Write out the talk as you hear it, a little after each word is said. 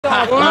Street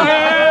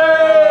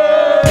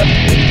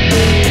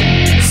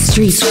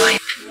Swipe.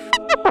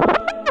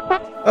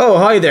 Oh,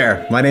 hi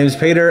there. My name's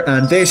Peter,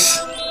 and this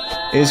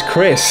is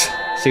Chris.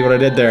 See what I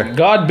did there?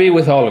 God be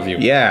with all of you.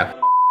 Yeah.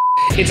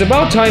 It's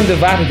about time the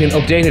Vatican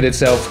updated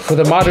itself for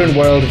the modern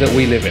world that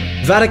we live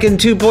in. Vatican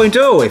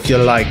 2.0, if you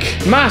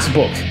like. Mass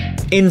book.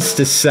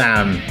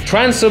 Insta-Sam.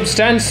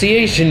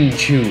 Transubstantiation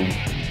tube.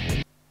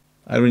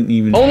 I didn't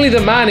even... Only the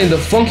man in the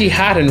funky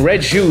hat and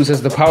red shoes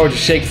has the power to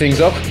shake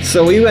things up.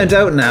 So we went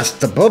out and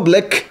asked the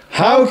public,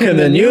 how can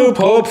the new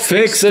Pope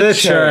fix the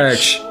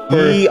church?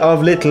 Ye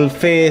of little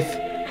faith,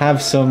 have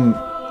some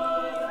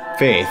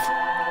faith.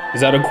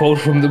 Is that a quote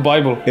from the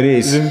Bible? It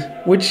is.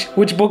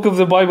 Which book of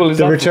the Bible is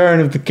that? The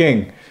Return of the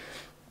King.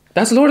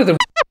 That's Lord of the...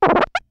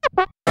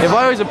 If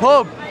I was a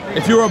pope.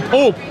 If you're a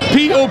pope,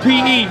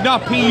 P-O-P-E,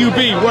 not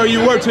P-U-B, where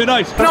you were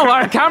tonight. No,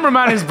 our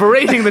cameraman is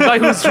berating the guy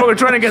who's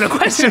trying to get a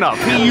question up.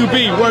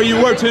 P-U-B, where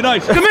you were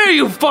tonight. Come here,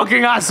 you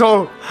fucking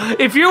asshole.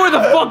 If you were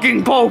the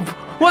fucking Pope,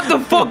 what the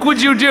fuck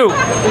would you do?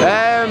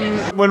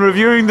 When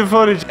reviewing the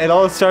footage, it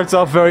all starts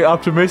off very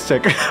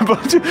optimistic,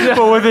 but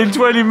within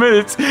 20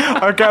 minutes,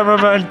 our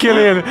cameraman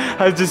Killian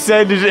has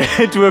descended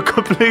into a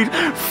complete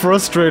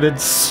frustrated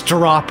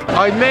strop.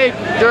 I'd make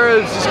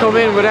girls just come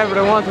in whatever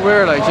they want to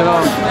wear, like, you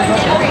know.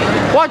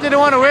 What do they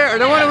want to wear?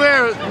 They want to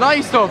wear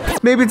nice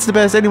stuff. Maybe it's the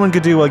best anyone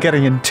could do while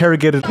getting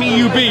interrogated.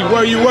 P-U-B,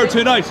 where you were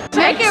tonight.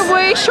 Make it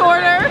way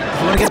shorter. If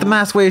you want to get the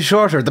mass way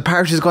shorter, the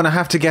parish is going to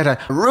have to get a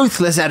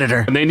ruthless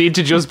editor. And they need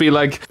to just be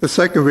like... The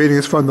second reading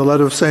is from the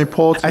letter of St.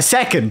 Paul. A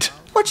second?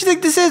 What do you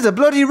think this is? A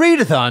bloody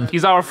readathon?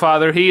 He's our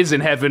father, he is in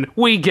heaven,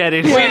 we get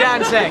it. Weed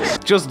and sex.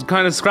 Just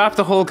kind of scrap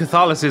the whole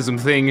Catholicism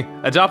thing,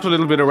 adopt a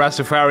little bit of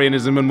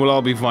Rastafarianism and we'll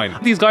all be fine.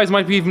 These guys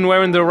might be even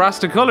wearing the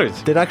Rasta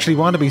colours. They'd actually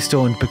want to be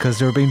stoned because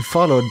they're being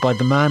followed by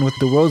the man with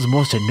the world's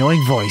most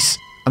annoying voice.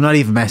 I'm not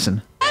even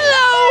messing.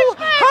 Hello,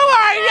 how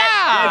are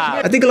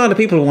ya? I think a lot of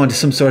people want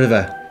some sort of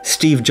a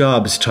Steve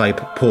Jobs type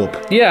pope.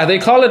 Yeah, they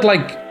call it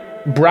like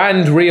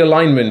brand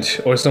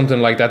realignment or something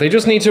like that. They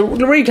just need to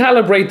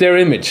recalibrate their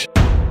image.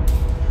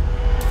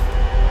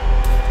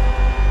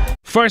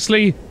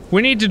 Firstly,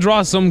 we need to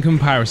draw some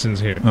comparisons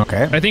here.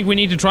 Okay. I think we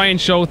need to try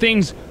and show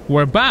things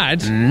were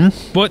bad,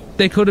 but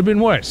they could have been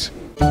worse.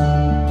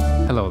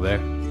 Hello there.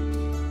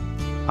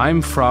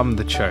 I'm from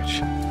the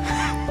church.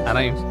 And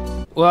I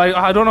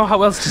don't know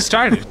how else to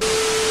start it.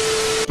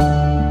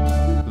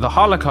 The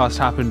Holocaust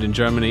happened in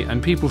Germany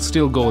and people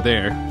still go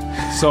there.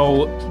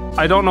 So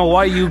I don't know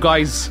why you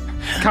guys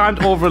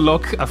can't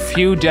overlook a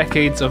few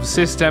decades of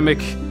systemic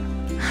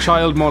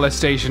child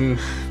molestation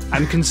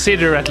and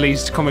consider at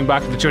least coming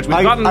back to the church.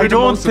 I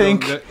don't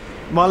think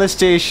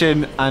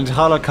molestation and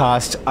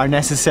Holocaust are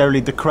necessarily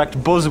the correct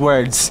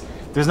buzzwords.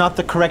 There's not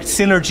the correct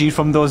synergy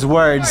from those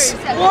words.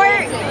 More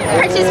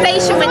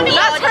participation with the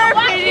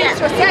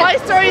audience. My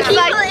story is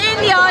like in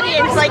the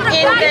audience, like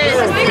in the...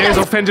 There's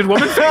offended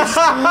woman face.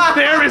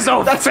 There is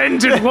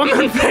offended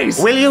woman face.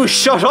 Will you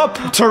shut up,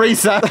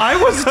 Teresa? I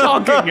was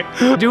talking.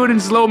 Do it in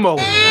slow-mo. In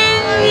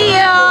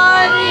the audience.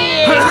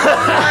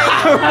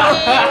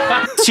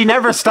 She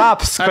never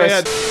stops,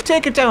 Chris.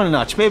 Take it down a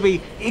notch.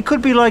 Maybe it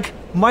could be like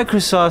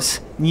Microsoft's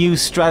new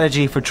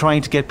strategy for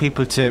trying to get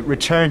people to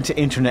return to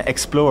Internet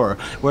Explorer,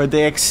 where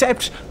they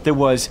accept there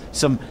was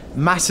some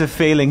massive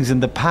failings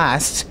in the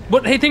past.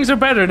 But hey, things are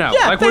better now.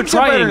 Yeah, like we're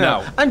trying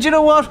now. And you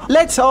know what?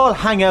 Let's all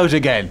hang out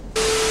again.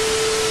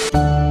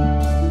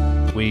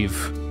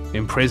 We've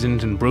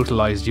imprisoned and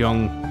brutalized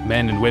young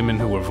men and women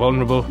who were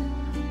vulnerable,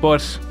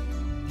 but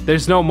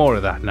there's no more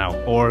of that now,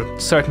 or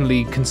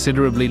certainly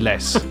considerably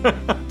less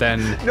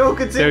than No,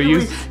 there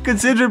used.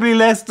 considerably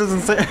less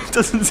doesn't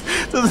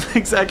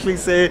exactly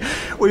say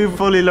we've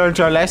fully learned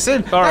our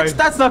lesson. All right.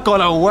 That's not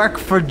gonna work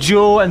for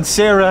Joe and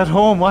Sarah at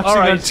home watching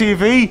on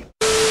TV.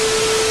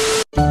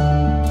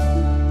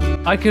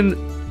 I can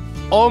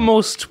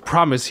almost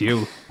promise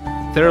you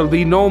there'll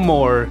be no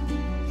more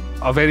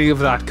of any of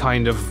that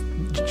kind of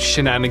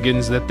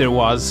shenanigans that there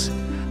was,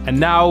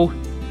 and now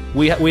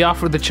we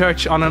offer the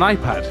church on an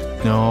iPad.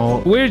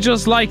 No. We're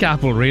just like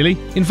Apple, really.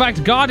 In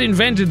fact, God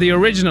invented the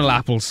original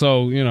Apple,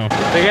 so, you know.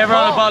 They gave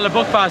everyone a bottle of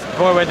Buckfast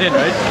before we went in,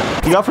 right?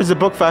 He offers the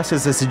Buckfast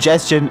as a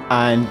suggestion,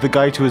 and the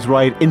guy to his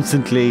right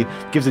instantly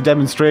gives a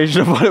demonstration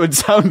of what it would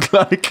sound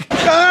like.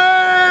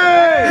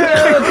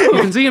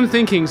 You can see him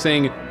thinking,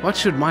 saying, what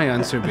should my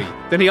answer be?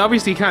 Then he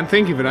obviously can't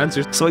think of an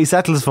answer. So he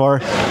settles for...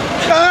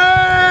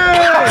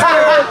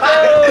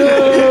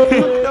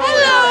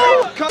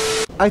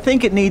 I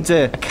think it needs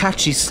a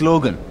catchy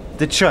slogan.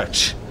 The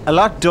church. A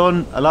lot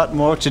done, a lot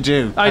more to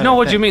do. I know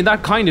what you mean,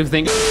 that kind of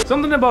thing.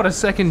 Something about a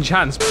second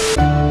chance.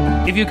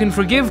 If you can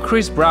forgive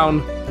Chris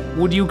Brown,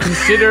 would you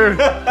consider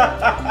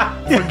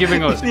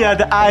forgiving us? Yeah,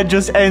 the ad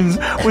just ends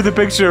with a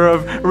picture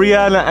of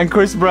Rihanna and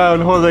Chris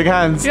Brown holding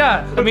hands.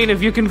 Yeah, I mean,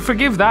 if you can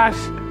forgive that,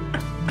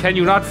 can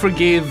you not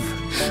forgive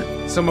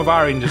some of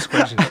our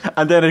indiscretions?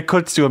 And then it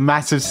cuts to a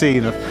massive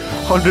scene of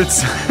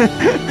hundreds,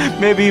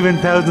 maybe even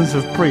thousands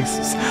of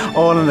priests,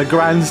 all in a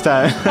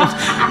grandstand,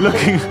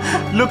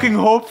 looking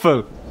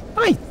hopeful.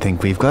 I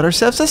think we've got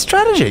ourselves a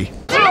strategy.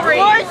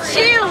 More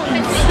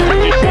tunes.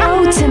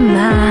 Go to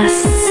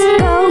mass.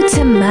 Go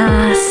to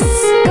mass.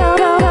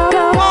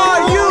 Go.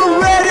 Are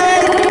you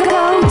ready?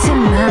 Go to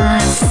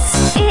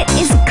mass. It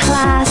is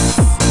class.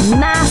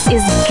 Mass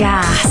is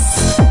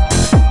gas.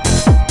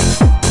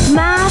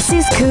 Mass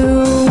is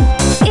cool.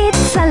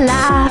 It's a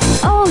laugh.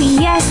 Oh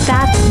yes,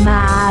 that's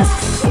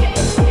mass.